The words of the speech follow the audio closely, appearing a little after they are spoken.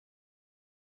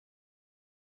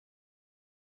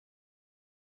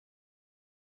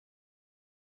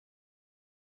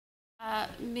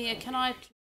Mayor, can I...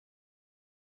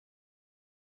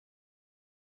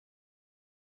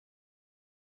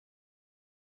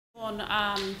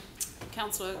 On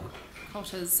Councillor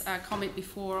Cotter's comment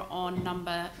before on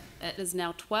number, it is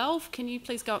now 12. Can you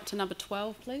please go up to number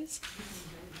 12, please?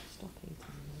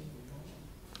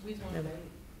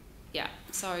 Yeah,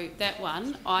 so that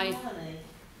one, I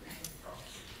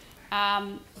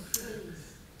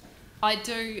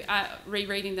do,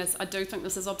 rereading this, I do think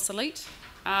this is obsolete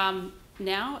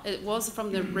now. It was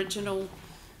from the original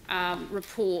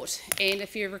report, and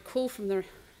if you recall from the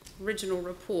original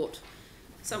report,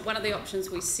 so one of the options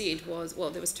we said was,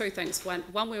 well, there was two things.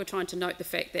 One, we were trying to note the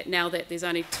fact that now that there's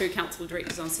only 2 council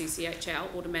directors on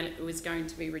CCHL, automatically was going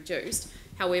to be reduced.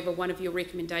 However, one of your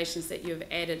recommendations that you've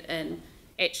added in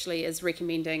actually is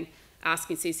recommending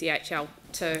asking CCHL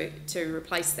to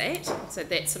replace that. So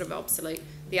that's sort of obsolete.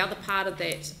 The other part of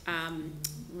that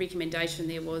recommendation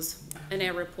there was, in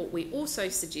our report, we also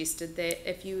suggested that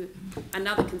if you,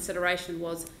 another consideration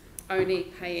was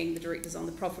only paying the directors on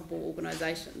the profitable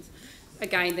organisations.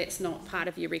 Again, that's not part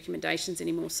of your recommendations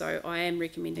anymore, so I am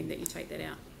recommending that you take that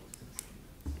out.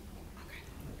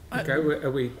 Okay,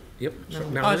 are we... Yep.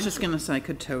 No. I was just going to say,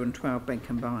 could 2 and 12 be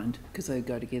combined? Because they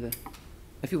go together.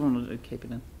 If you wanted to keep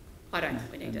it in. I don't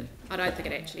think we need it. I don't think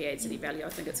it actually adds any value. I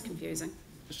think it's confusing.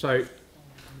 So,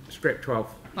 scrap 12.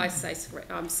 I say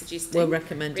I'm suggesting... We're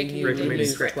recommending you remove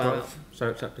scrap 12. So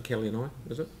it's up to Kelly and I,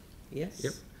 is it? Yes.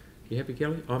 Yep. You happy,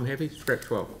 Kelly? I'm happy. Scrap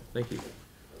 12. Thank you.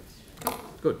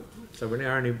 Good. So we're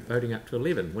now only voting up to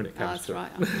 11 when it comes to...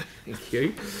 That's right. Thank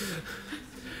you.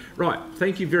 Right,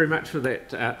 thank you very much for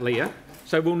that, Leah.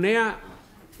 So we'll now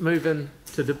move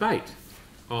into debate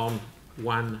on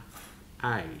 1A.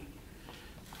 Now,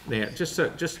 we'll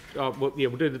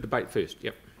do the debate first.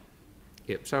 Yep.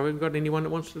 So we've got anyone that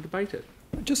wants to debate it?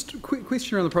 Just a quick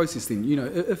question around the process then. You know,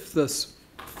 if this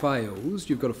fails,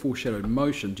 you've got a foreshadowed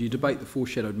motion. Do you debate the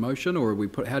foreshadowed motion, or are we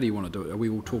how do you want to do it? Are we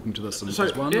all talking to this in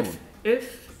just one?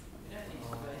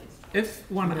 If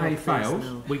 1A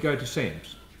fails, we go to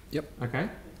Sam's. Yep. Okay.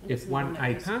 If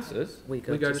 1A passes, we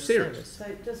go to Sarah's. So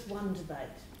just one debate.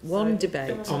 One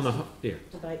debate. On the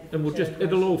and we'll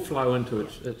it'll all flow into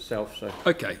itself. So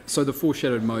okay. So the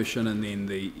foreshadowed motion, and then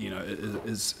the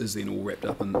is then all wrapped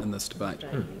up in this debate.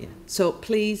 Yeah. So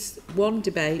please, one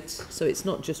debate. So it's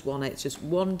not just 1A. It's just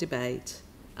one debate,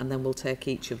 and then we'll take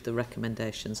each of the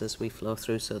recommendations as we flow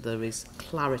through, so there is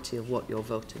clarity of what you're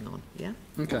voting on. Yeah.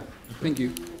 Okay. Thank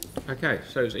you. Okay.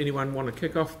 So does anyone want to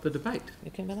kick off the debate?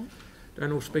 You okay with that?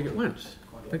 Don't all speak at once.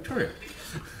 Victoria.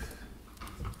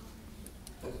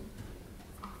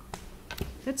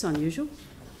 That's unusual.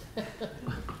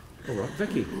 All right,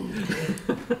 Vicky.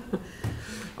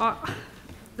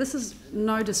 This is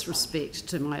no disrespect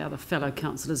to my other fellow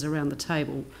councillors around the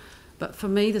table, but for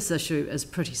me this issue is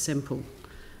pretty simple.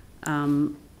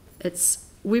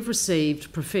 We've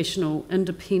received professional,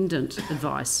 independent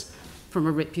advice from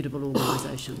a reputable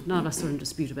organisation. None of us are in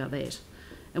dispute about that.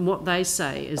 And what they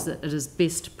say is that it is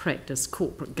best practice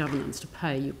corporate governance to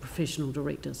pay your professional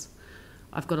directors.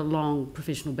 I've got a long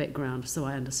professional background, so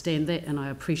I understand that and I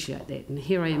appreciate that. And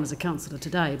here I am as a councillor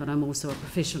today, but I'm also a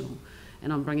professional,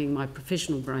 and I'm bringing my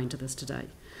professional brain to this today.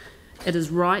 It is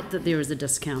right that there is a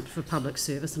discount for public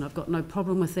service, and I've got no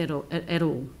problem with that at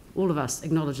all. All of us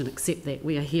acknowledge and accept that.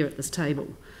 We are here at this table.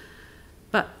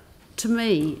 But to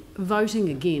me, voting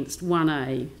against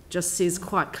 1A just says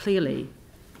quite clearly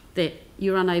that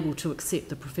you're unable to accept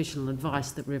the professional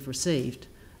advice that we've received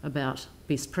about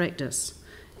best practice,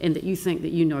 and that you think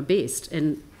that you know best,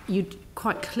 and you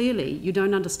quite clearly you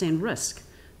don't understand risk.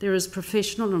 There is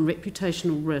professional and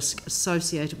reputational risk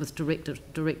associated with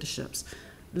directorships.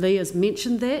 Leah's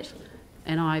mentioned that,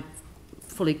 and I'm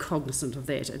fully cognizant of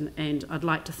that, and I'd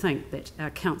like to think that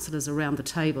our councillors around the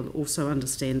table also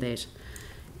understand that.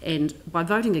 And by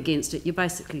voting against it, you're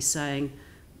basically saying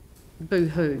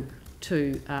boo-hoo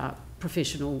to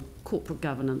professional corporate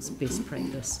governance best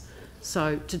practice.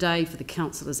 So today, for the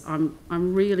councillors, I'm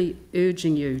really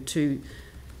urging you to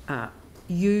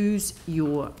use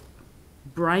your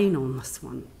brain on this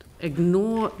one.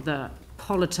 Ignore the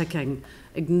politicking,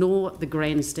 ignore the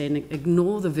grandstanding,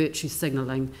 ignore the virtue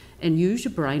signalling, and use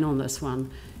your brain on this one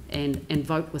and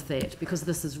vote with that, because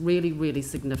this is really, really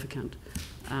significant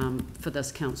for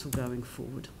this council going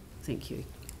forward. Thank you.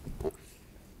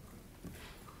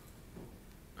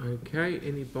 Okay,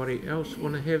 anybody else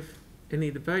want to have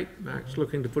any debate? Mark's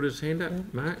looking to put his hand up.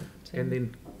 Mark, and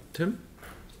then Tim.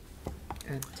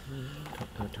 And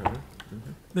Tony.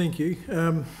 Thank you.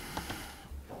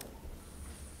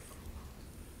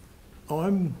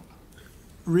 I'm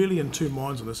really in two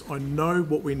minds on this. I know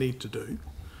what we need to do.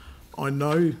 I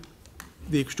know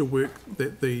the extra work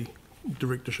that the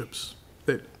directorships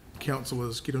that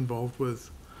councillors get involved with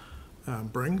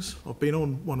brings. I've been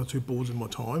on 1 or 2 boards in my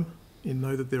time and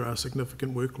know that there are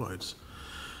significant workloads.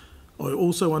 I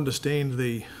also understand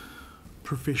the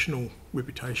professional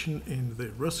reputation and the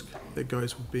risk that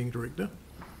goes with being director.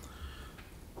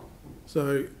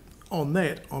 So on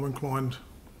that, I'm inclined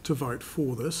to vote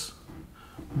for this.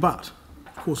 But,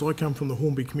 of course, I come from the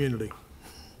Hornby community.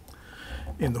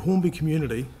 And the Hornby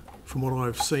community, from what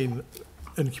I've seen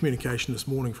in communication this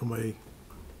morning from a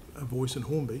voice in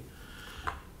Hornby,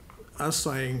 are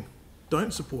saying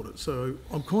don't support it. So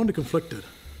I'm kind of conflicted.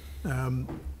 At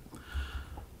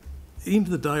the end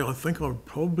of the day, I think I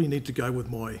probably need to go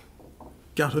with my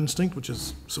gut instinct, which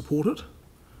is support it.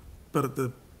 But at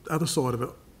the other side of it,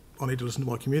 I need to listen to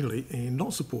my community and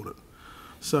not support it.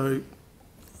 So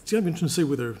it's going to be interesting to see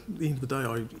whether at the end of the day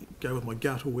I go with my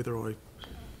gut or whether I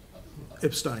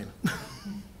abstain.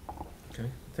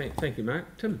 Okay, thank you,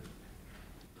 Mark. Tim?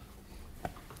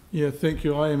 Yeah, thank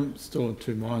you. I am still in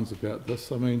two minds about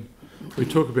this. I mean, we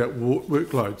talk about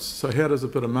workloads. So how does a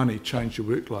bit of money change your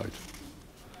workload?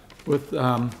 With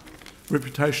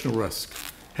reputational risk,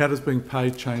 how does being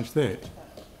paid change that?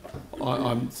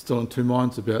 I'm still in two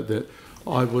minds about that.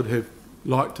 I would have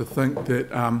liked to think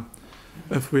that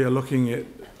if we are looking at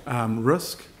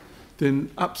risk, then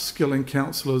upskilling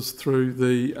councillors through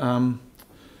the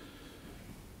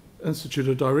Institute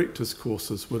of Directors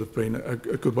courses would have been a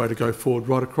good way to go forward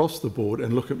right across the board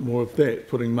and look at more of that,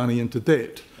 putting money into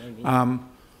that.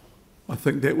 I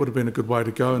think that would have been a good way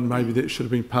to go, and maybe that should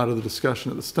have been part of the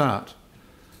discussion at the start.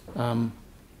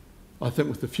 I think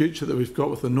with the future that we've got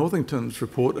with the Northington's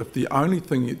report, if the only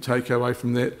thing you take away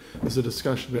from that is a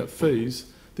discussion about fees,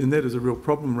 then that is a real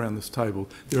problem around this table.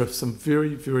 There are some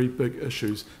very, very big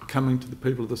issues coming to the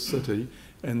people of the city,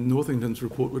 and Northington's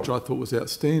report, which I thought was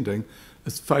outstanding,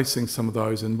 is facing some of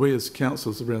those, and we as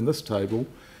councillors around this table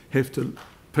have to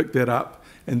pick that up,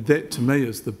 and that to me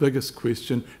is the biggest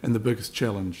question and the biggest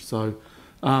challenge. So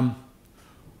I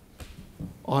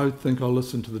think I'll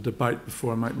listen to the debate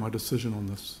before I make my decision on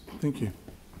this. Thank you.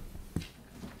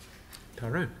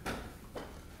 Tyrone?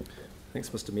 Thanks,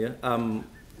 Mr Mayor.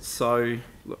 So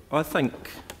look,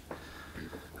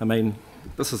 I mean,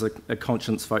 this is a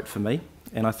conscience vote for me,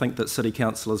 and I think that city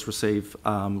councillors receive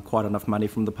quite enough money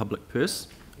from the public purse.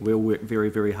 We all work very,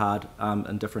 very hard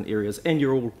in different areas, and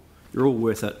you're all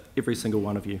worth it, every single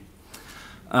one of you.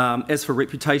 As for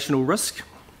reputational risk,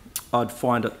 I'd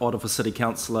find it odd if a city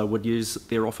councillor would use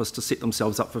their office to set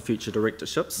themselves up for future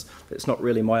directorships. That's not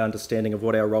really my understanding of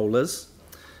what our role is.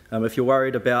 If you're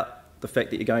worried about the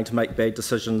fact that you're going to make bad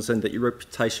decisions and that your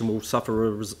reputation will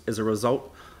suffer as a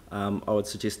result, I would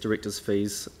suggest directors'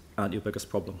 fees aren't your biggest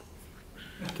problem.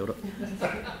 Kia ora.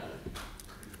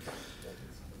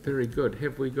 Very good.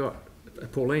 Have we got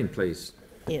Pauline, please?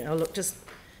 Yeah, I'll look just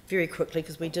very quickly,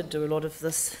 because we did do a lot of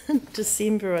this in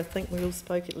December. I think we all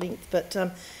spoke at length. But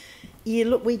yeah,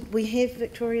 look, we have,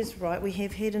 Victoria's right, we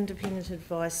have had independent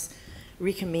advice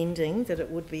recommending that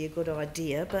it would be a good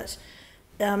idea, but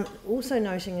also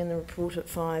noting in the report at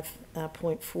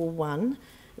 5.41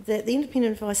 that the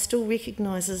independent advice still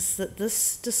recognises that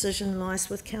this decision lies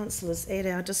with councillors at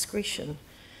our discretion,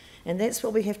 and that's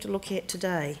what we have to look at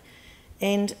today.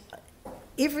 And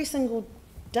every single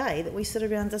day that we sit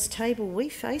around this table, we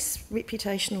face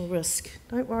reputational risk.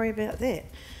 Don't worry about that.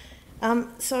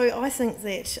 So I think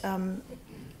that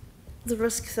the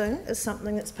risk thing is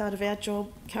something that's part of our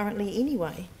job currently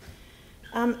anyway.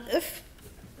 If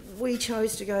we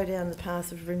chose to go down the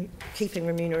path of keeping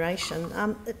remuneration,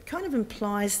 it kind of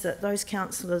implies that those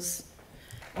councillors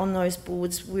on those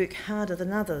boards work harder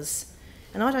than others.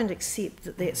 And I don't accept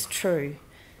that that's true,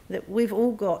 that we've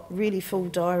all got really full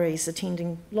diaries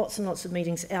attending lots and lots of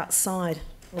meetings outside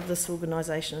of this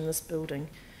organisation and this building.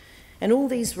 And all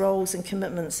these roles and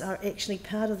commitments are actually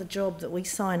part of the job that we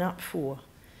sign up for.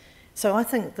 So I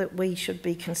think that we should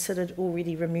be considered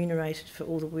already remunerated for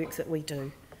all the work that we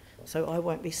do. So I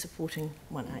won't be supporting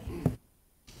 1A.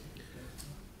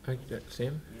 Okay,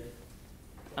 Sam?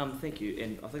 Thank you.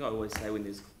 And I think I always say when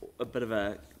there's a bit of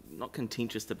a, not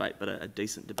contentious debate, but a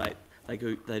decent debate, they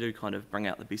do kind of bring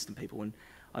out the best in people. And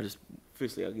I just,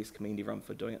 firstly, I guess, commend everyone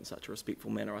for doing it in such a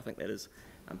respectful manner. I think that is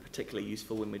particularly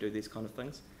useful when we do these kind of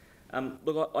things.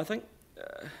 Look, I think,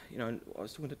 you know, I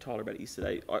was talking to Tyler about it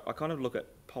yesterday, I kind of look at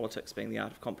politics being the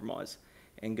art of compromise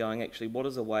and going, actually, what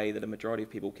is a way that a majority of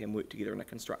people can work together in a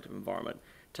constructive environment,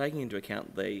 taking into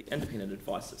account the independent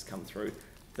advice that's come through,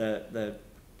 the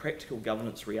practical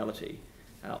governance reality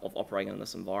of operating in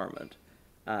this environment,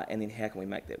 and then how can we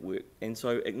make that work? And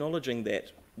so acknowledging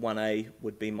that 1A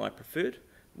would be my preferred,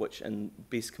 which in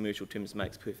best commercial terms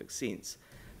makes perfect sense.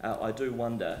 I do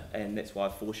wonder, and that's why I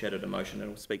foreshadowed a motion,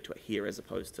 and I'll speak to it here as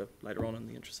opposed to later on in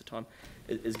the interest of time,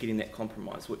 is getting that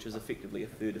compromise, which is effectively a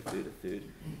third, a third, a third.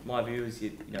 My view is,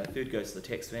 you know, a third goes to the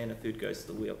tax man, a third goes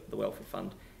to the welfare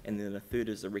fund, and then a third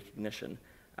is a recognition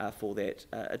for that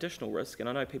additional risk. And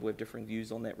I know people have differing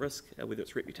views on that risk, whether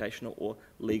it's reputational or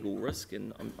legal risk,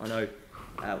 and I know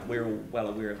we're all well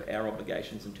aware of our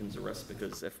obligations in terms of risk,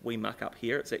 because if we muck up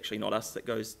here, it's actually not us that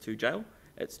goes to jail,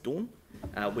 it's Dawn.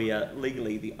 We are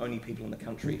legally the only people in the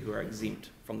country who are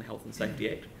exempt from the Health and Safety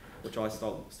Act, which I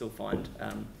still find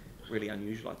really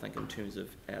unusual, I think, in terms of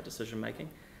our decision making.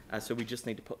 So we just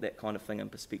need to put that kind of thing in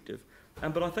perspective.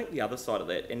 But I think the other side of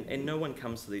that, and no one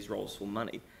comes to these roles for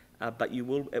money, but it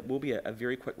will be a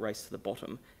very quick race to the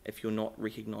bottom if you're not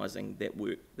recognising that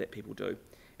work that people do.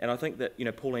 And I think that, you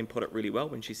know, Pauline put it really well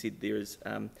when she said there is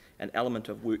an element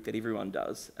of work that everyone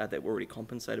does that we're already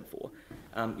compensated for.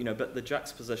 You know, but the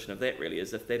juxtaposition of that really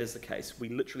is, if that is the case, we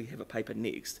literally have a paper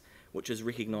next, which is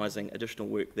recognising additional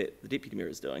work that the Deputy Mayor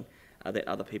is doing that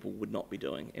other people would not be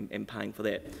doing, and paying for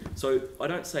that. So I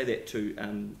don't say that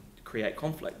to create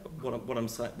conflict, but what I'm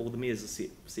saying, well, the Mayor's a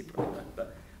separate,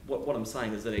 but what I'm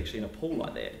saying is that actually in a pool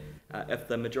like that, if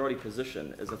the majority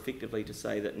position is effectively to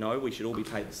say that no, we should all be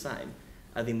paid the same,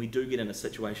 then we do get in a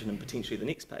situation in potentially the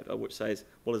next paper which says,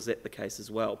 well, is that the case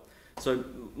as well? So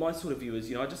my sort of view is,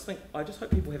 you know, I just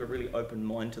hope people have a really open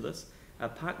mind to this,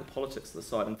 park the politics to the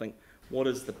side and think, what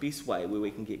is the best way where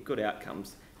we can get good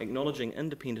outcomes, acknowledging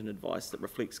independent advice that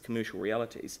reflects commercial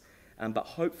realities, but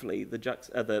hopefully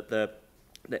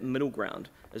that middle ground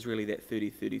is really that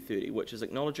 30-30-30, which is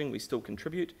acknowledging we still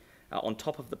contribute on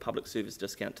top of the public service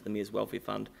discount to the Mayor's Welfare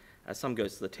Fund. Some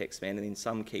goes to the taxman, and then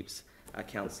some keeps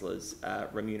councillors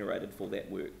remunerated for that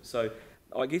work. So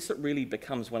I guess it really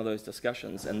becomes one of those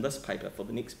discussions in this paper for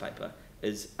the next paper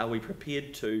is, are we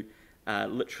prepared to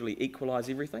literally equalise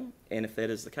everything? And if that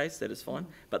is the case, that is fine.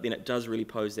 But then it does really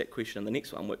pose that question in the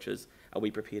next one, which is, are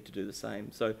we prepared to do the same?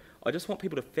 So I just want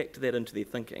people to factor that into their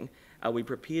thinking. Are we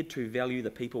prepared to value the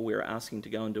people we're asking to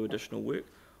go and do additional work,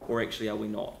 or actually are we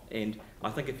not? And I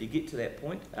think if you get to that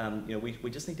point, you know, we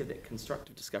just need to have that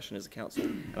constructive discussion as a council,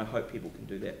 and I hope people can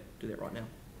do that right now.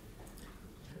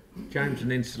 James and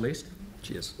then Celeste.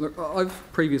 Cheers. Look, I've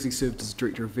previously served as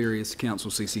director of various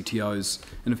council CCTOs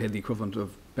and have had the equivalent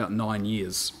of about 9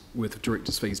 years worth of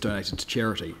directors' fees donated to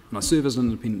charity. And I serve as an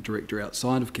independent director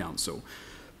outside of council.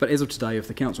 But as of today, if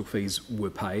the council fees were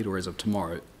paid, or as of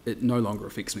tomorrow, it no longer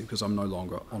affects me because I'm no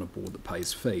longer on a board that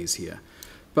pays fees here.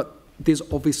 But there's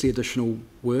obviously additional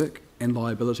work and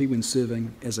liability when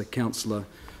serving as a councillor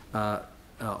on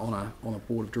a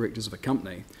board of directors of a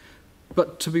company.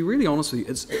 But to be really honest with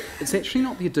you, it's actually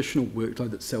not the additional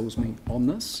workload that sells me on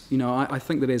this. You know, I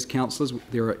think that as councillors,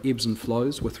 there are ebbs and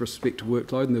flows with respect to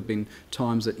workload, and there have been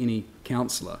times that any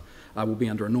councillor will be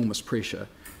under enormous pressure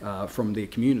from their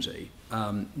community,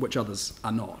 which others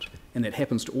are not. And that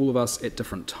happens to all of us at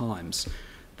different times.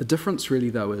 The difference really,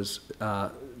 though, is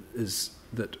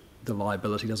that the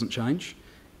liability doesn't change.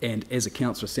 And as a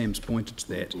councillor, Sam's pointed to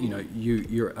that. You know,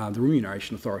 the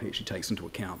Remuneration Authority actually takes into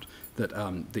account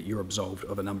that you're absolved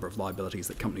of a number of liabilities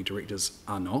that company directors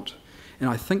are not. And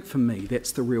I think for me,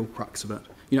 that's the real crux of it.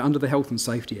 You know, under the Health and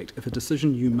Safety Act, if a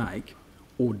decision you make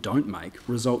or don't make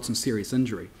results in serious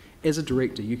injury, as a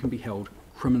director, you can be held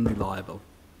criminally liable.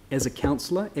 As a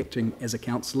councillor, acting as a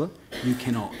councillor, you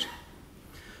cannot.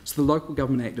 So the Local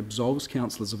Government Act absolves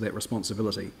councillors of that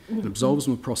responsibility and absolves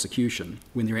them of prosecution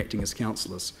when they're acting as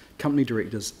councillors. Company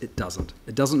directors, it doesn't.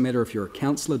 It doesn't matter if you're a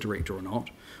councillor director or not,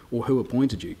 or who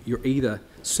appointed you. You're either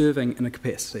serving in a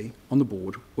capacity on the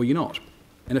board or you're not.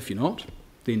 And if you're not,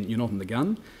 then you're not in the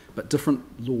gun, but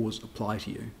different laws apply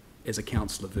to you as a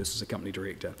councillor versus a company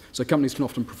director. So companies can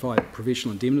often provide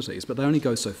professional indemnities, but they only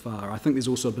go so far. I think there's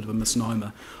also a bit of a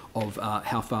misnomer of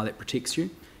how far that protects you.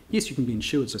 Yes, you can be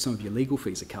insured, so some of your legal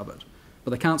fees are covered,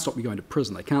 but they can't stop you going to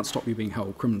prison. They can't stop you being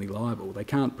held criminally liable. They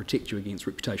can't protect you against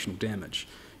reputational damage.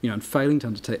 You know, and failing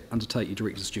to undertake your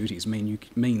director's duties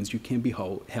means you can be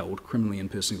held criminally and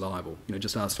personally liable. You know,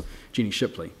 just ask Jenny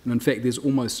Shipley. And in fact, there's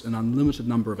almost an unlimited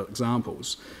number of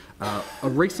examples. A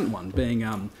recent one being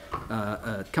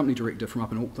a company director from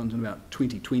up in Auckland in about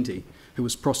 2020 who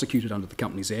was prosecuted under the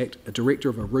Companies Act, a director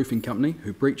of a roofing company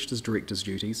who breached his director's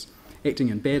duties, acting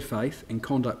in bad faith and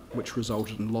conduct which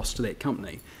resulted in loss to that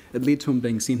company. It led to him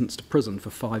being sentenced to prison for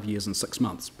 5 years and 6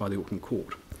 months by the Auckland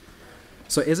court.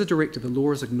 So as a director, the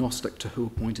law is agnostic to who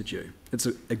appointed you. It's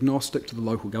agnostic to the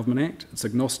Local Government Act, it's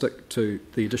agnostic to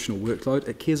the additional workload,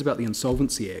 it cares about the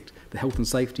Insolvency Act, the Health and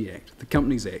Safety Act, the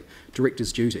Companies Act,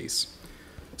 directors' duties.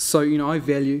 So, I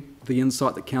value the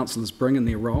insight that councillors bring in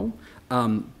their role,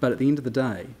 but at the end of the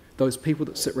day, those people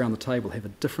that sit around the table have a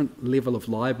different level of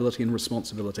liability and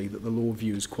responsibility that the law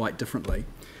views quite differently.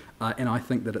 And I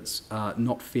think that it's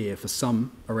not fair for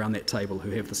some around that table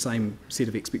who have the same set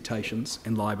of expectations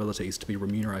and liabilities to be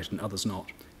remunerated and others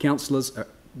not. Councillors are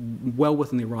well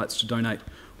within their rights to donate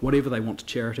whatever they want to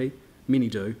charity. Many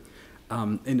do.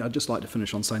 And I'd just like to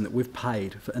finish on saying that we've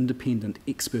paid for independent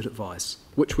expert advice,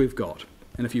 which we've got.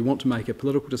 And if you want to make a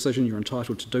political decision, you're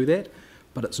entitled to do that,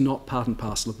 but it's not part and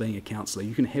parcel of being a councillor.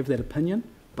 You can have that opinion,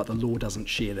 but the law doesn't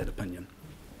share that opinion.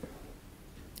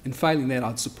 And failing that,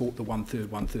 I'd support the 1/3,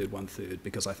 1/3, 1/3,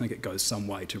 because I think it goes some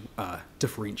way to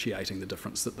differentiating the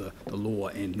difference that the law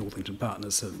and Northington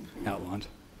partners have outlined.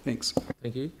 Thanks.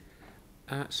 Thank you.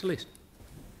 Celeste.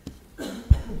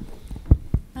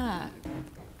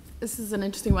 This is an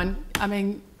interesting one. I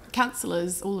mean,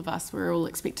 councillors, all of us, we're all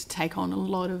expected to take on a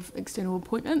lot of external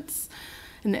appointments,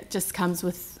 and that just comes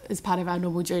with as part of our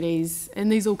normal duties,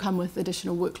 and these all come with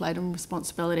additional workload and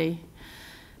responsibility.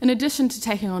 In addition to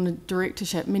taking on a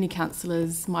directorship, many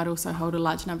councillors might also hold a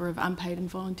large number of unpaid and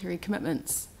voluntary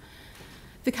commitments.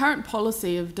 The current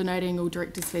policy of donating all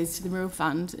directors' fees to the Real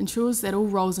Fund ensures that all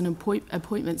roles and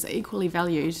appointments are equally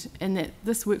valued and that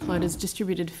this workload is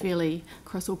distributed fairly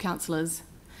across all councillors.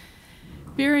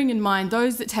 Bearing in mind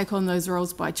those that take on those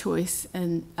roles by choice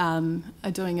and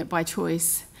are doing it by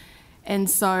choice, and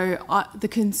so the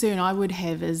concern I would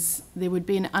have is there would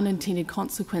be an unintended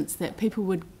consequence that people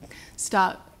would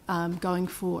start going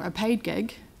for a paid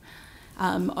gig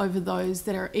over those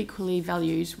that are equally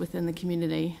valued within the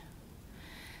community.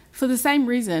 For the same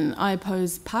reason, I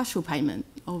oppose partial payment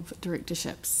of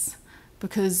directorships,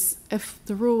 because if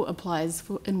the rule applies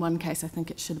in one case, I think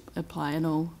it should apply in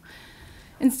all.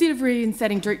 Instead of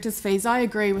reinstating directors' fees, I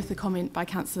agree with the comment by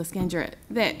Councillor Scandrett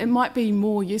that it might be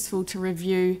more useful to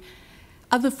review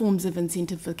other forms of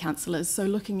incentive for councillors, so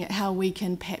looking at how we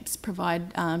can perhaps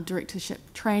provide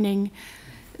directorship training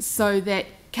so that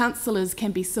councillors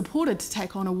can be supported to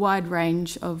take on a wide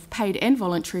range of paid and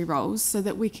voluntary roles so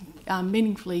that we can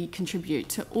meaningfully contribute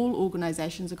to all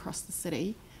organisations across the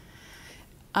city.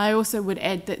 I also would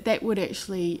add that that would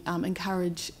actually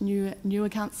encourage newer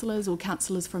councillors or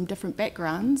councillors from different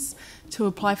backgrounds to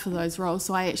apply for those roles.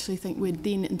 So I actually think we'd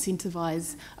then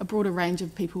incentivise a broader range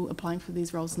of people applying for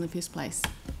these roles in the first place.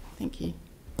 Thank you.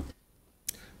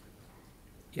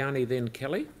 Yanni, then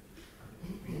Kelly.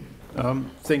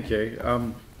 Thank you.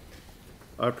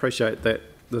 I appreciate that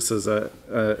this is an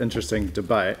interesting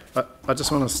debate. I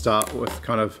just want to start with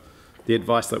kind of the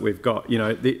advice that we've got. You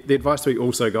know, the advice we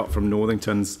also got from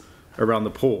Northingtons around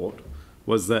the port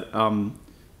was that,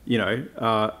 you know,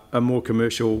 a more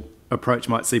commercial approach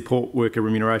might see port worker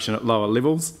remuneration at lower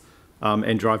levels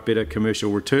and drive better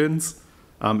commercial returns,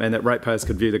 and that ratepayers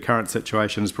could view the current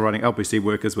situation as providing LPC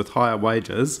workers with higher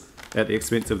wages at the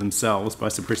expense of themselves by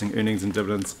suppressing earnings and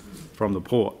dividends from the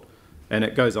port. And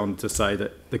it goes on to say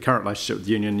that the current relationship with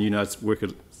unionised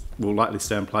workers will likely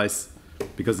stay in place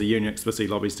because the union explicitly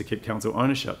lobbies to keep council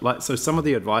ownership. So some of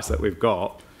the advice that we've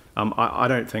got, I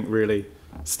don't think really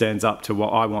stands up to what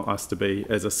I want us to be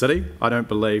as a city. I don't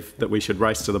believe that we should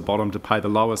race to the bottom to pay the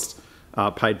lowest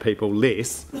paid people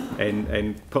less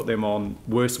and put them on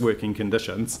worse working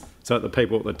conditions so that the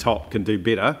people at the top can do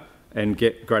better and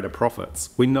get greater profits.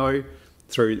 We know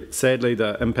through, sadly,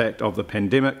 the impact of the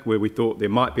pandemic, where we thought there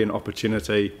might be an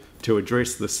opportunity to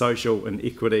address the social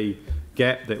inequity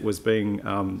gap that was being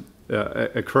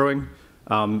accruing,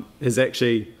 has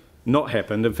actually not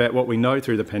happened. In fact, what we know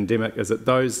through the pandemic is that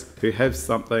those who have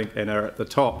something and are at the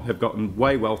top have gotten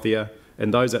way wealthier,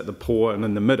 and those at the poor and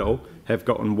in the middle have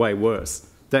gotten way worse.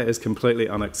 That is completely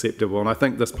unacceptable, and I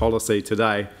think this policy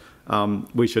today,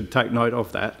 we should take note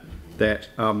of that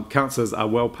councillors are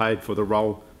well paid for the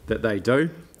role that they do.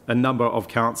 A number of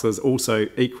councillors also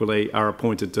equally are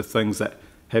appointed to things that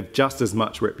have just as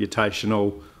much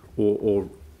reputational or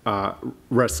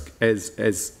risk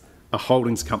as a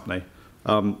holdings company.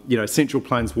 You know, Central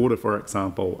Plains Water, for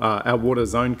example, our water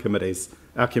zone committees,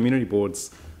 our community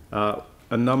boards,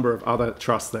 a number of other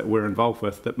trusts that we're involved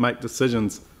with that make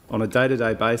decisions on a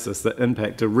day-to-day basis that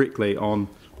impact directly on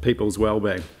people's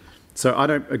well-being. So I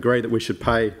don't agree that we should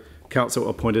pay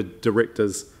council-appointed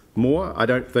directors more. I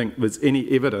don't think there's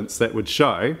any evidence that would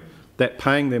show that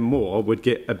paying them more would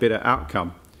get a better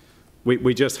outcome.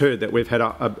 We just heard that we've had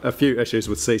a few issues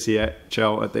with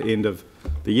CCHL at the end of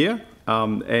the year,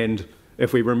 and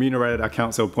if we remunerated our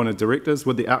council-appointed directors,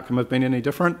 would the outcome have been any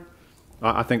different?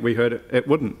 I think we heard it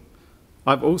wouldn't.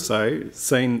 I've also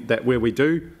seen that where we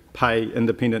do pay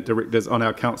independent directors on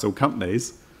our council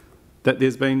companies, that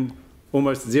there's been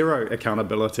almost zero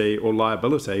accountability or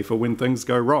liability for when things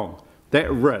go wrong.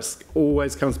 That risk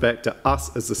always comes back to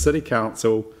us as the City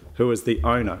Council, who is the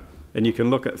owner. And you can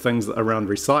look at things around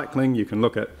recycling, you can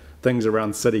look at things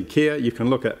around city care, you can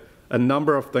look at a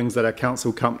number of things that our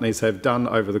council companies have done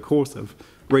over the course of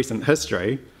recent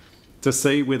history to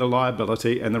see where the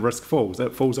liability and the risk falls.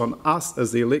 It falls on us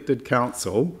as the elected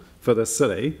council for the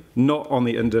city, not on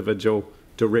the individual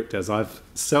directors. I've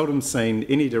seldom seen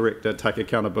any director take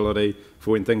accountability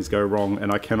for when things go wrong,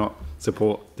 and I cannot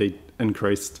support the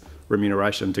increased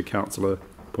remuneration to councillor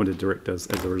appointed directors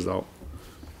as a result.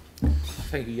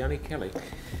 Thank you, Yanni. Kelly.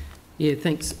 Yeah,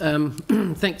 thanks.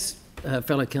 Thanks,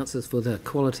 fellow councillors, for the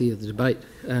quality of the debate.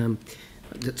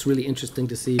 It's really interesting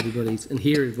to see everybody's and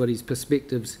hear everybody's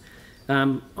perspectives.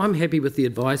 I'm happy with the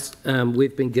advice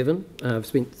we've been given. I've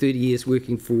spent 30 years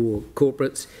working for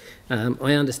corporates.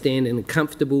 I understand and am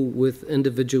comfortable with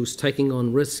individuals taking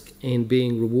on risk and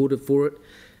being rewarded for it.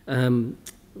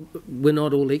 We're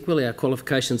not all equal. Our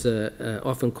qualifications are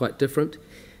often quite different.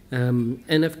 And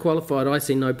if qualified, I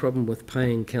see no problem with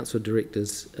paying council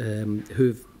directors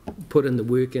who've put in the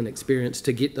work and experience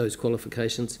to get those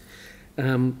qualifications.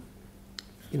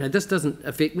 You know, this doesn't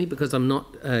affect me because I'm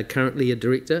not currently a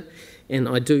director, and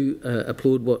I do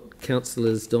applaud what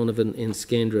councillors Donovan and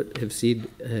Scandrett have said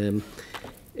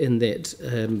in that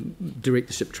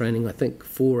directorship training. I think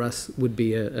for us would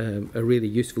be a really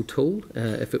useful tool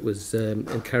if it was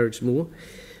encouraged more.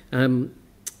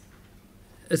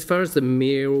 As far as the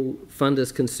mayoral fund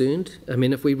is concerned, I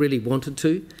mean, if we really wanted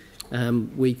to,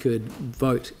 we could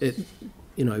vote at,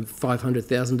 you know,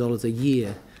 $500,000 a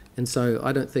year, and so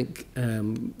I don't think,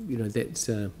 you know, that's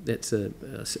a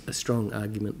strong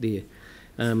argument there.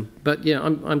 But yeah,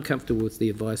 I'm comfortable with the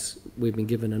advice we've been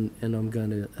given, and I'm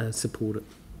going to support it.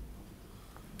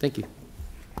 Thank you.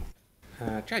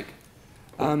 Jake.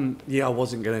 Yeah, I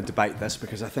wasn't going to debate this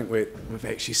because I think we've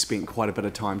actually spent quite a bit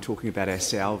of time talking about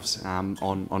ourselves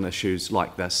on issues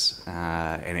like this,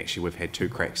 and actually we've had 2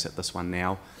 cracks at this one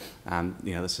now.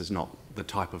 You know, this is not the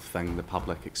type of thing the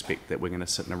public expect that we're going to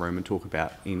sit in a room and talk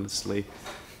about endlessly.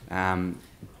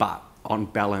 But on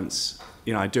balance,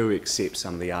 you know, I do accept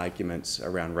some of the arguments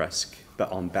around risk,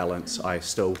 but on balance, I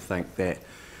still think that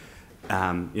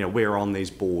you know, we're on these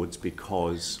boards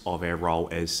because of our role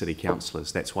as city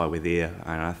councillors. That's why we're there,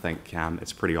 and I think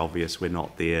it's pretty obvious we're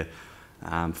not there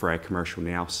for our commercial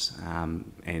nous,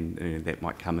 and you know, that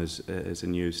might come as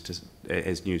news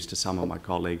to some of my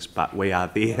colleagues. But we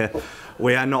are there.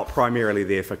 We are not primarily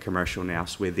there for commercial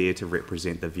nous. We're there to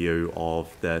represent the view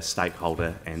of the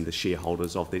stakeholder and the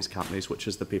shareholders of these companies, which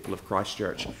is the people of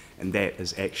Christchurch, and that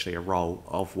is actually a role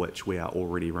of which we are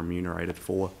already remunerated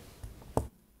for.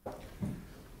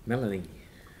 Melanie.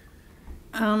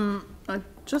 I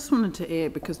just wanted to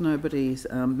add, because nobody's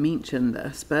mentioned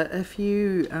this, but if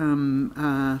you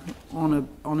are on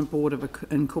a board of an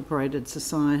incorporated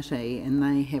society and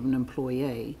they have an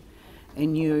employee,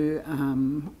 and you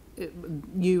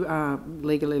are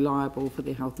legally liable for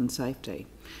their health and safety.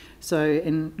 So,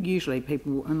 and usually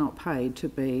people are not paid to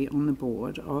be on the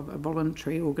board of a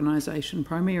voluntary organisation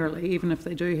primarily, even if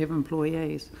they do have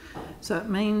employees. So it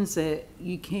means that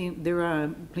there are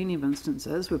plenty of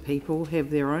instances where people have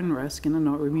their own risk and are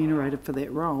not remunerated for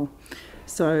that role.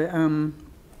 So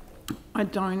I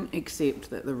don't accept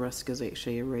that the risk is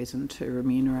actually a reason to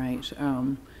remunerate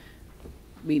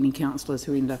any councillors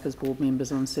who end up as board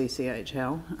members on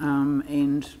CCHL,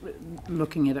 and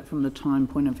looking at it from the time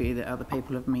point of view that other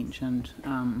people have mentioned,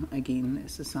 again,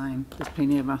 it's the same. There's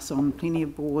plenty of us on plenty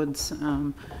of boards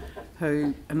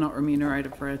who are not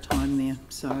remunerated for our time there,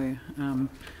 so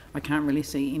I can't really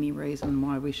see any reason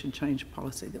why we should change a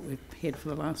policy that we've had for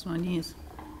the last 9 years.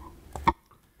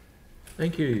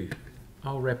 Thank you.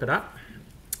 I'll wrap it up.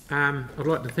 I'd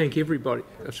like to thank everybody.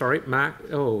 Sorry, Mark.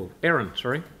 Oh, Aaron,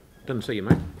 sorry. Didn't see you,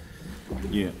 mate.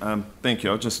 Yeah, thank you.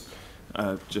 I'll just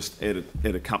add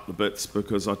a couple of bits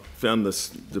because I found this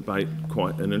debate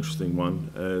quite an interesting one.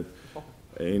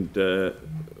 And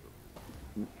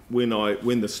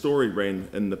when the story ran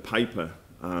in the paper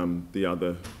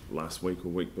last week or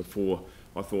week before,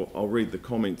 I thought I'll read the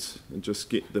comments and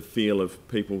just get the feel of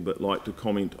people that like to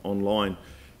comment online.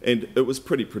 And it was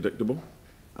pretty predictable.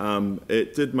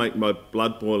 It did make my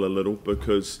blood boil a little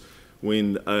because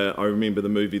when I remember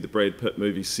the Brad Pitt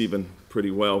movie Seven pretty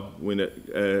well, when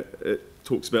it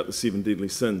talks about the 7 deadly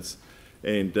sins,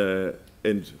 and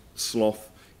sloth,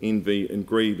 envy and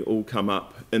greed all come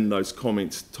up in those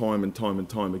comments time and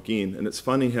time again. And it's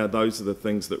funny how those are the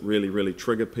things that really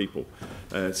trigger people.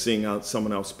 Seeing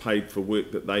someone else paid for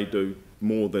work that they do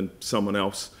more than someone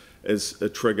else is a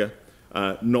trigger.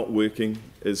 Not working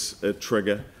is a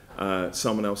trigger.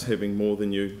 someone else having more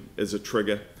than you is a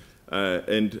trigger.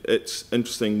 And it's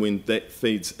interesting when that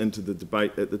feeds into the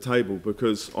debate at the table,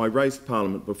 because I raised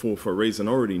Parliament before for a reason.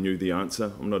 I already knew the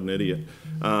answer. I'm not an idiot.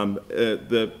 A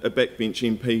backbench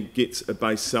MP gets a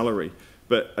base salary,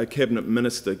 but a cabinet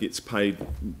minister gets paid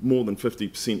more than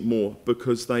 50% more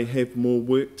because they have more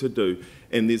work to do.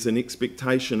 And there's an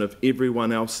expectation of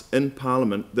everyone else in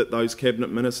Parliament that those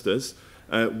cabinet ministers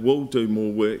will do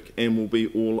more work and will be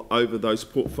all over those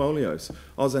portfolios.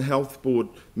 I was a health board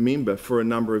member for a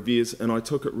number of years, and I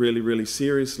took it really, really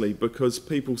seriously, because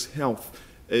people's health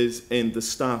is, and the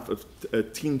staff of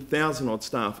 10,000 odd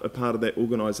staff are part of that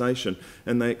organisation,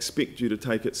 and they expect you to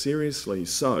take it seriously.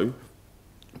 So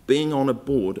being on a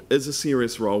board is a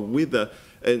serious role, whether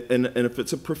and if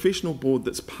it's a professional board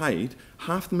that's paid,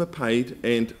 half them are paid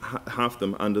and half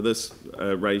them under this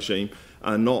regime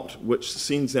are not, which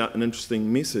sends out an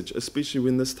interesting message, especially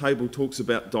when this table talks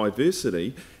about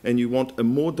diversity and you want a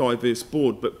more diverse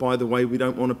board, but by the way, we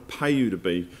don't want to pay you to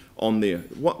be on there.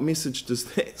 What message does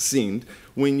that send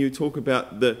when you talk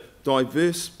about the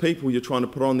diverse people you're trying to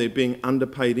put on there being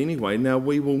underpaid anyway? Now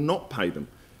we will not pay them.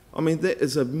 I mean, that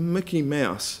is a Mickey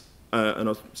Mouse,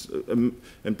 and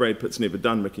Brad Pitt's never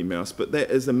done Mickey Mouse, but that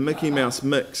is a Mickey Mouse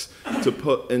mix to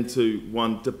put into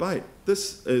one debate.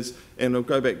 This is, and I'll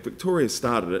go back, Victoria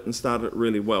started it and started it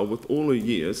really well with all her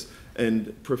years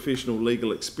and professional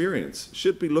legal experience.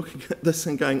 Should be looking at this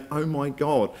and going, oh my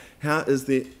God, how is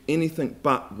there anything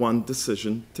but one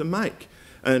decision to make?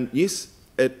 And yes,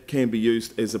 it can be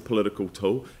used as a political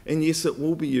tool, and yes, it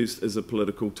will be used as a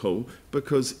political tool,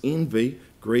 because envy,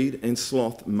 greed and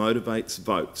sloth motivates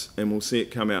votes, and we'll see it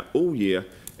come out all year,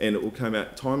 and it will come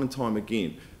out time and time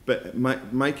again. But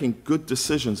making good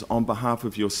decisions on behalf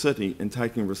of your city and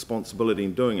taking responsibility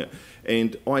in doing it.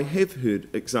 And I have heard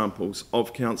examples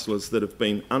of councillors that have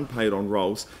been unpaid on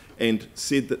roles and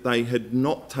said that they had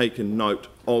not taken note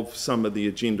of some of the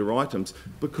agenda items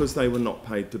because they were not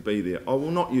paid to be there. I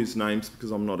will not use names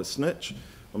because I'm not a snitch,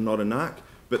 I'm not a narc,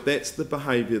 but that's the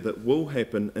behaviour that will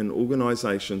happen in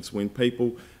organisations when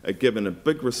people are given a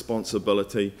big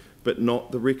responsibility but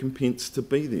not the recompense to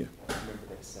be there.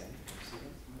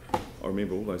 I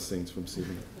remember all those scenes from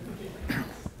 7.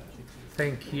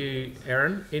 Thank you,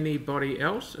 Aaron. Anybody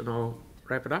else? And I'll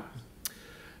wrap it up.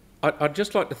 I'd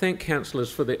just like to thank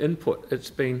councillors for their input.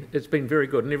 It's been very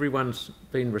good, and everyone's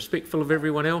been respectful of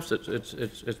everyone else.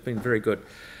 It's been very good.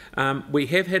 We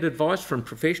have had advice from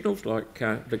professionals, like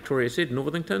Victoria said,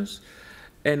 Northingtons,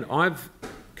 and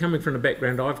coming from the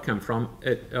background I've come from,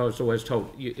 I was always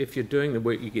told, if you're doing the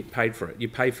work, you get paid for it. You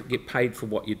get paid for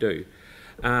what you do.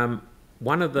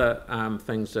 One of the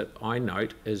things that I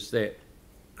note is that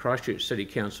Christchurch City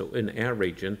Council in our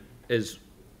region is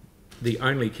the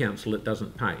only council that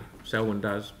doesn't pay. Selwyn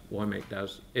does, Waimak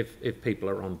does, if people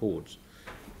are on boards.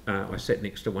 I sat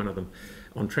next to one of them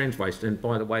on Transwaste, and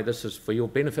by the way, this is for your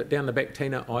benefit down the back,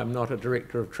 Tina, I'm not a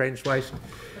director of Transwaste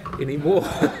anymore,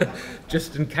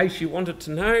 just in case you wanted to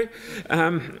know.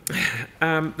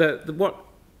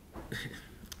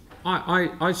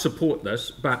 I support this,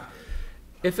 but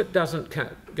if it doesn't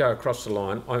go across the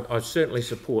line, I certainly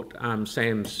support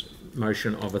Sam's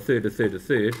motion of a third.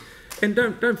 And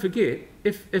don't forget,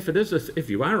 if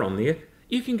you are on there,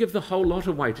 you can give the whole lot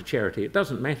away to charity. It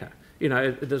doesn't matter. You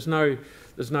know, there's no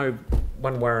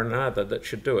one way or another that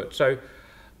should do it. So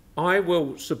I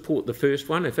will support the first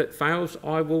one. If it fails,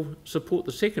 I will support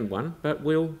the second one, but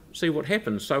we'll see what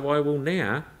happens. So I will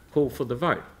now call for the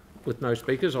vote. With no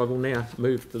speakers, I will now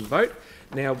move to the vote.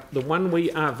 Now, the one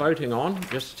we are voting on,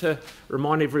 just to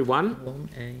remind everyone,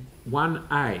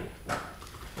 1A.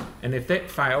 And if that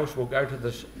fails, we'll go to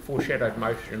this foreshadowed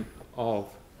motion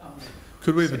of...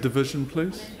 Could we have a division,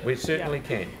 please? We certainly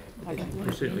can. Okay.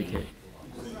 We certainly can.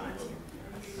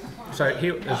 So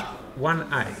here is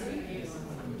 1A.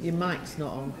 Your mic's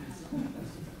not on.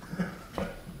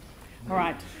 All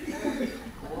right.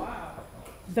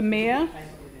 The Mayor.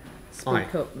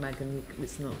 Speak up, Megan,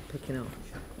 it's not picking up.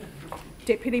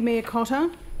 Deputy Mayor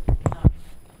Cotter.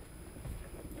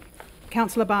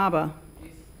 Councillor Barber.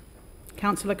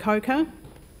 Councillor Coker.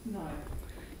 No.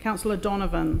 Councillor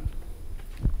Donovan.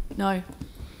 No.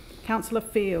 Councillor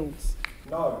Fields.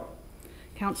 No.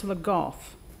 Councillor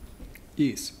Goff.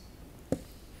 Yes.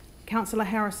 Councillor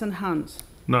Harrison Hunt.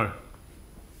 No.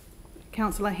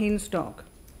 Councillor Henstock.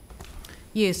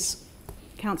 Yes.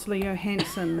 Councillor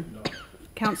Johansson. No.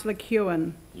 Councillor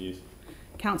Kewen. Yes.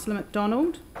 Councillor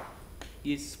McDonald.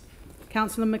 Yes.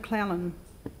 Councillor McClellan.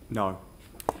 No.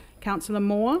 Councillor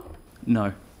Moore.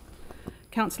 No.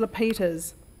 Councillor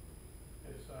Peters.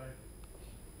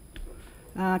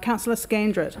 Councillor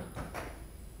Scandrett.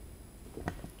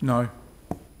 No.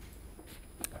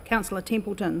 Councillor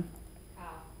Templeton.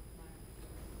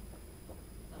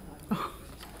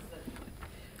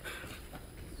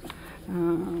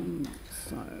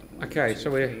 Okay,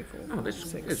 so we're... Oh, that's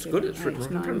good. It's written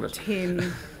right in front of us.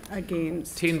 10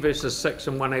 against. 10 versus 6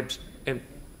 and 1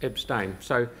 abstain.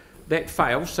 So that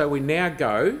fails. So we now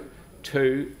go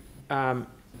to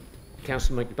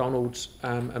Councillor McDonald's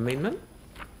amendment,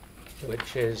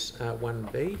 which is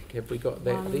 1B. Have we got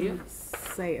that there?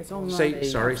 C, it's on C,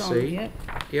 sorry, C.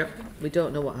 Yep. We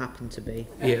don't know what happened to B.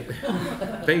 Yeah.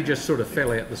 B just sort of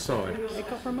fell out the side. It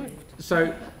got removed.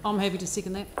 So... I'm happy to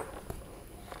second that.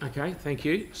 Okay, thank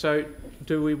you. So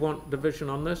do we want division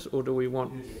on this, or do we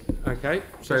want... Okay,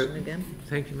 so... Division again.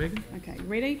 Thank you, Megan. Okay,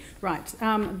 ready? Right,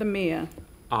 the Mayor.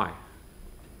 Aye.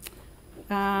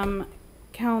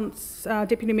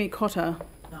 Deputy Mayor Cotter.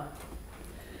 No.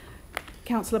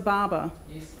 Councillor Barber.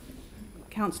 Yes.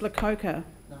 Councillor Coker.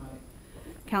 No.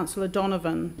 Councillor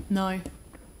Donovan. No.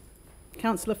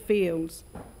 Councillor Fields.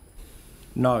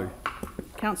 No.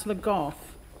 Councillor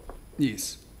Goff.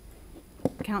 Yes.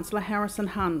 Councillor Harrison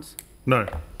Hunt. No.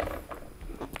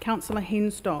 Councillor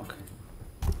Henstock.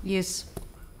 Yes.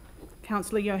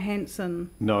 Councillor Johansson.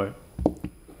 No.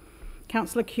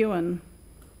 Councillor Kewen.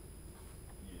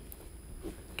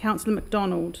 Councillor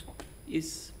MacDonald.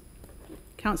 Yes.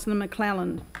 Councillor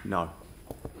McClellan. No.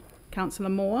 Councillor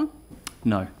Moore.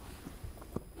 No.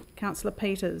 Councillor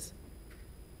Peters.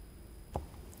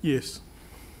 Yes.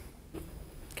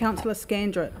 Councillor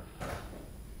Scandrett.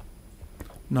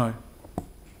 No.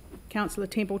 Councillor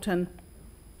Templeton.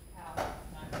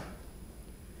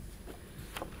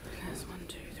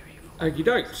 Okie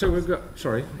doke. So we've got...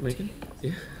 Sorry, Megan.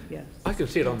 Yeah. Yeah. I can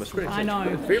see it on the screen. I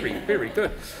know. Very, very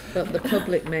good. But the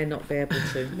public may not be able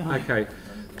to. Okay.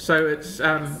 So it's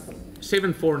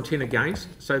 7, 4 and 10 against.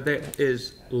 So that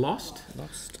is lost.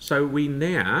 So we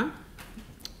now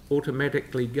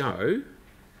automatically go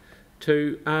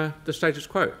to the status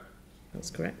quo. That's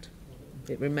correct.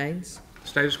 It remains.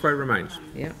 Status quo remains.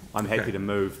 Yeah. I'm happy to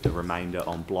move the remainder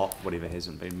on block, whatever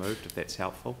hasn't been moved, if that's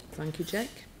helpful. Thank you, Jack.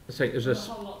 So is this...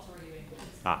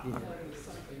 Ah.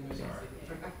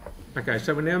 Okay,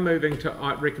 so we're now moving to,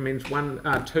 recommends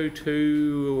 1, 2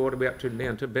 to, what are we up to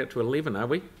now? To about to 11, are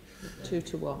we? 2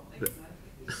 to what?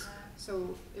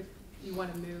 So if you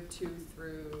want to move 2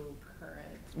 through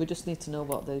current. We just need to know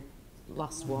what the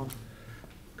last one.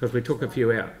 Because we took a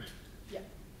few out. Yeah.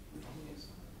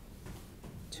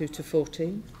 2 to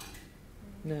 14?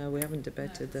 No, we haven't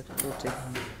debated the 14.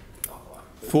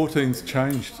 14's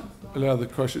changed. Allow the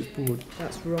Christchurch board.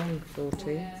 That's wrong,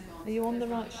 14. Are you on the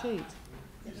right sheet?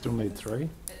 Still need 3.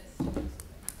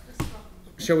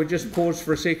 Shall we just pause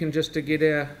for a second just to get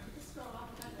our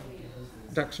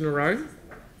ducks in a row?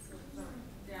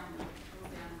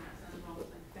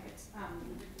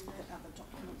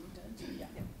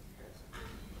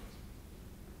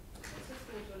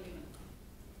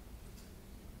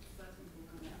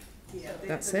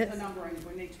 That's it. The numbering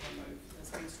we need to remove has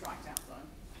been striked out though.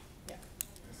 Yeah.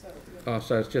 Oh,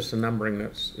 so it's just the numbering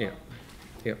that's... Yeah.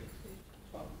 Yep.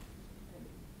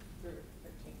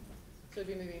 So if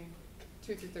you're moving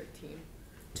 2 through 13.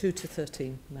 2 to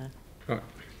 13 now. Right.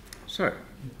 So,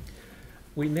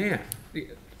 we now...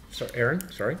 Sorry, Aaron,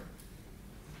 sorry.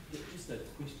 Just a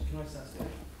question. Can I just ask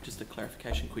just a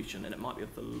clarification question, and it might be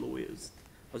of the lawyers.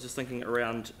 I was just thinking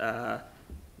around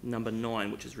number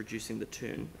 9, which is reducing the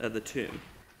term.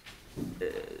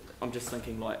 I'm just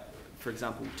thinking, like, for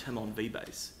example, Tim on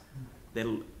V-base.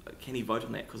 Can he vote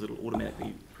on that because it'll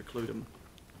automatically preclude him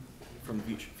from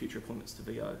future appointments to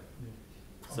VO?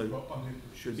 So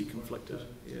should be conflicted.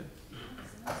 Yeah.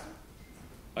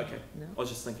 Okay. No. I was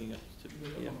just thinking it.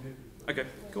 Yeah. Okay.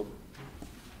 Cool.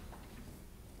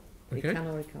 He Okay. can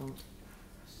or he can't.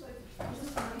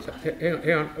 So,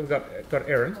 hang on, we've got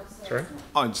Aaron, sorry.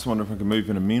 I just wonder if I can move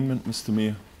an amendment, Mr.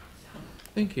 Mayor.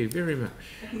 Thank you very much.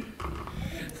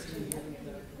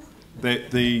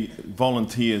 That the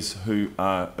volunteers who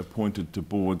are appointed to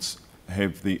boards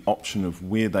have the option of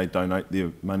where they donate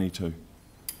their money to.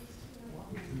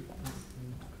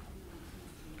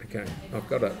 Okay, I've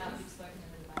got it.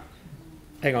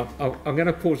 Hang on, I'm going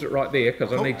to pause it right there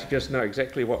because I need to just know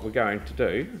exactly what we're going to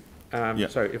do.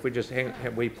 So if we just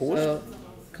have we paused?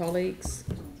 Colleagues,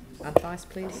 advice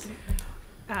please.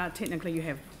 Technically you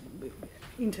have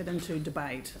entered into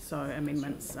debate, so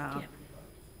amendments are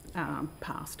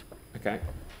passed. Okay,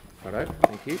 righto,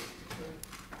 thank you.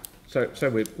 So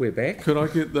we're back. Could I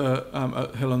get the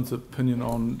Helen's opinion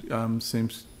on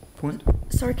Sam's point?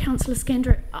 Sorry, Councillor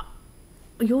Scandrett,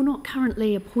 you're not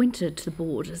currently appointed to the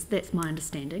board, that's my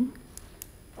understanding.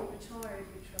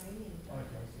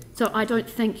 So I don't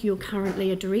think you're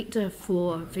currently a director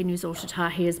for Venues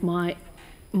Otatahi, is my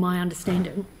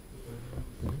understanding.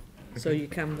 So you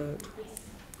can vote.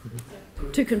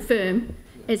 To confirm,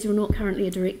 as you're not currently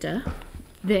a director,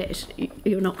 that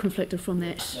you're not conflicted from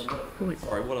that point.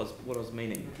 Sorry, what I was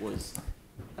meaning was,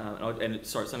 sorry,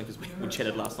 it's only because we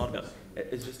chatted last night about it,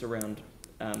 it's just around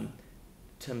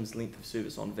Tim's length of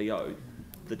service on VO.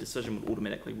 The decision would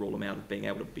automatically rule him out of being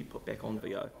able to be put back on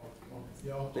VO.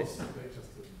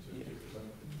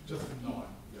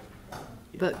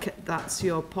 But that's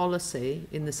your policy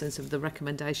in the sense of the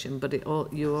recommendation, but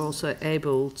you're also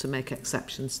able to make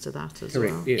exceptions to that as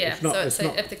well. Yeah,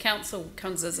 so if the council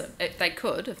comes as if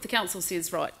the council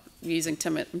says, right,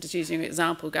 I'm just using an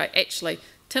example, go, actually,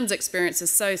 Tim's experience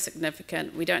is so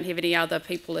significant, we don't have any other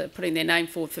people that are putting their name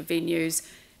forward for venues,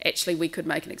 actually we could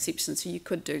make an exception, so you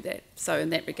could do that. So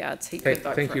in that regards, he could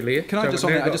vote Thank for you, it. Leah. Can I just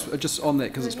on that, just on that,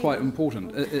 because it's quite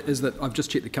important, is that I've just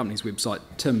checked the company's website.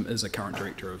 Tim is a current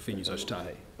director of Venues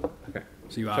Otatahi. Okay.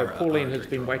 So you are. So Pauline has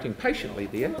been waiting patiently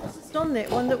there. Just on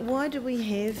that one, that why do we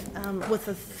have with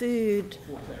a third,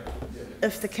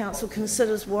 if the council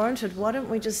considers warranted, why don't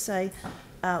we just say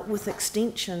with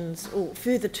extensions or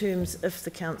further terms if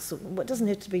the council, well, it doesn't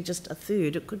have to be just a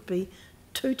third, it could be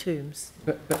 2 terms.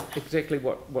 But exactly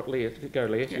what Leah, go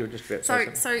Leah, you were just about to say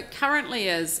something. So currently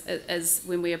is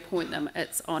when we appoint them,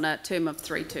 it's on a term of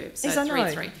 3 terms. So Yes, I know.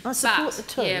 3. I support the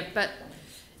 2. Yeah, but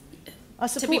I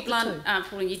support to be the blunt, 2.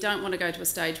 Pauline, you don't want to go to a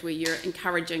stage where you're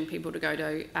encouraging people to go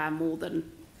to more than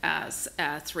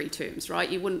 3 terms, right?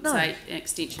 You wouldn't say an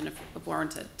extension of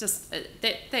warranted. Just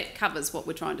that covers what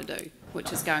we're trying to do,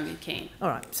 which is going we can. All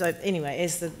right. So anyway,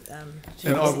 as the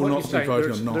and I will not be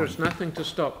voting on 9. There's nothing to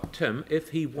stop Tim, if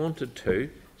he wanted to,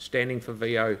 standing for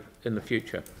VO in the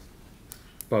future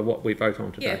by what we vote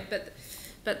on today. Yeah,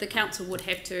 but the council would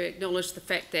have to acknowledge the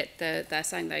fact that they're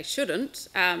saying they shouldn't,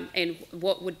 and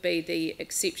what would be the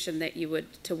exception that you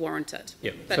would to warrant it.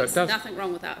 Yeah, but so there's nothing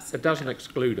wrong with us. It doesn't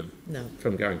exclude him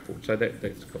from going forward, so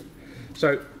that's cool.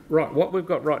 So, right, what we've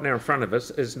got right now in front of us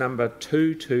is number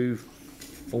 2 to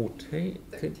 14?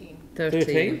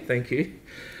 13, thank you.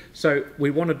 So we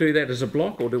want to do that as a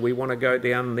block, or do we want to go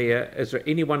down there? Is there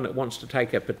anyone that wants to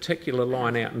take a particular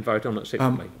line out and vote on it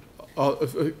separately?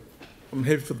 I'm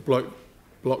happy for the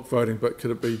block voting, but could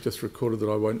it be just recorded that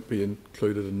I won't be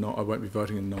included in I won't be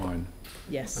voting in 9?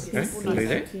 Yes. Okay, we'll do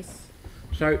that. Yes.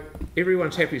 So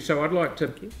everyone's happy. So I'd like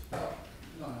to.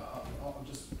 I'll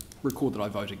just record that I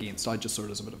vote against. I just saw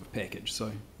it as a bit of a package.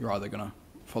 So you're either going to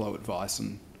follow advice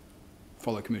and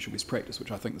follow commercial best practice,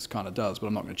 which I think this kind of does, but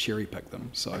I'm not going to cherry pick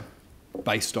them. So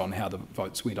based on how the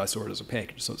votes went, I saw it as a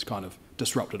package. So it's kind of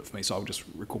disrupted it for me. So I'll just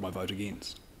record my vote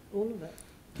against. All of it.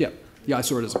 Yeah, I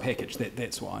saw it as a package.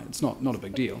 That's why it's not a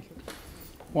big deal.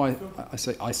 Why I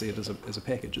see it as a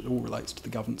package. It all relates to the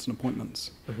governance and appointments.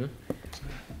 Mm-hmm.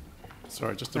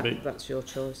 Sorry, just to be. That's your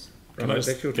choice. Right,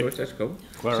 that's your choice. That's cool.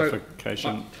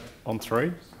 Clarification on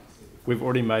 3. We've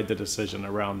already made the decision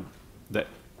around that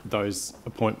those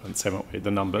appointments, haven't we? The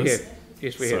numbers. Yeah.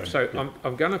 Yes, we have. So yeah.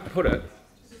 I'm going to put it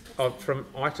from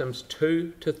items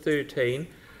 2 to 13.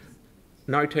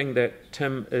 Noting that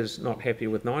Tim is not happy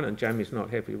with 9 and Jamie's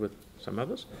not happy with some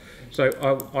others. So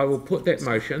I will put that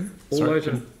motion.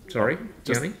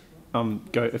 Gianni?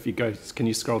 Can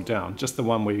you scroll down? Just the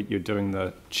one where you're doing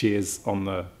the chairs on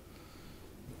the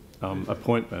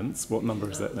appointments. What number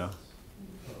is that now?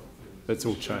 It's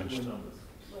all changed.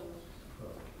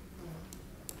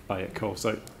 Oh yeah, cool.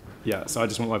 So I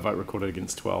just want my vote recorded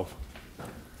against 12.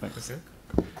 Thanks. Okay.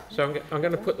 So I'm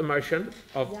going to put the motion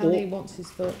of Yanni wants his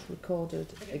vote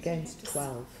recorded against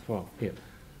 12. 12, yeah. I'm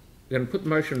going to put the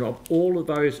motion of all of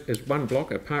those as one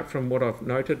block, apart from what I've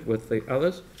noted with the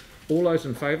others. All those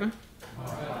in favour?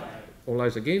 Aye. All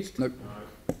those against? Nope.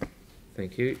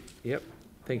 Thank you. Yep.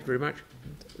 Thank you very much.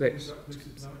 That's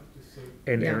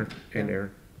and Aaron. And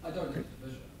Aaron. I don't have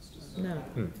division. No.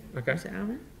 Okay. Is it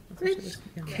Aaron? It's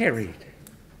carried.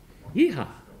 Yeehaw.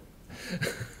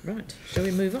 Right, shall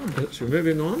we move on? So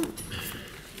moving on.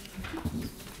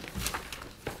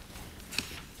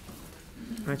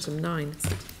 Item 9.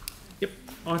 Yep,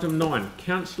 item 9,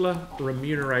 councillor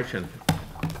remuneration.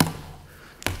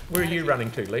 Where are you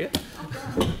running to, Leah?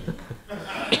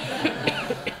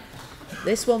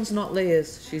 This one's not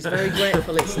Leah's. She's very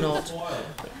grateful it's not.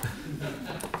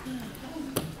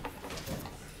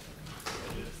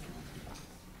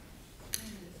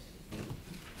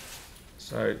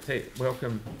 So,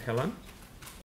 welcome, Helen.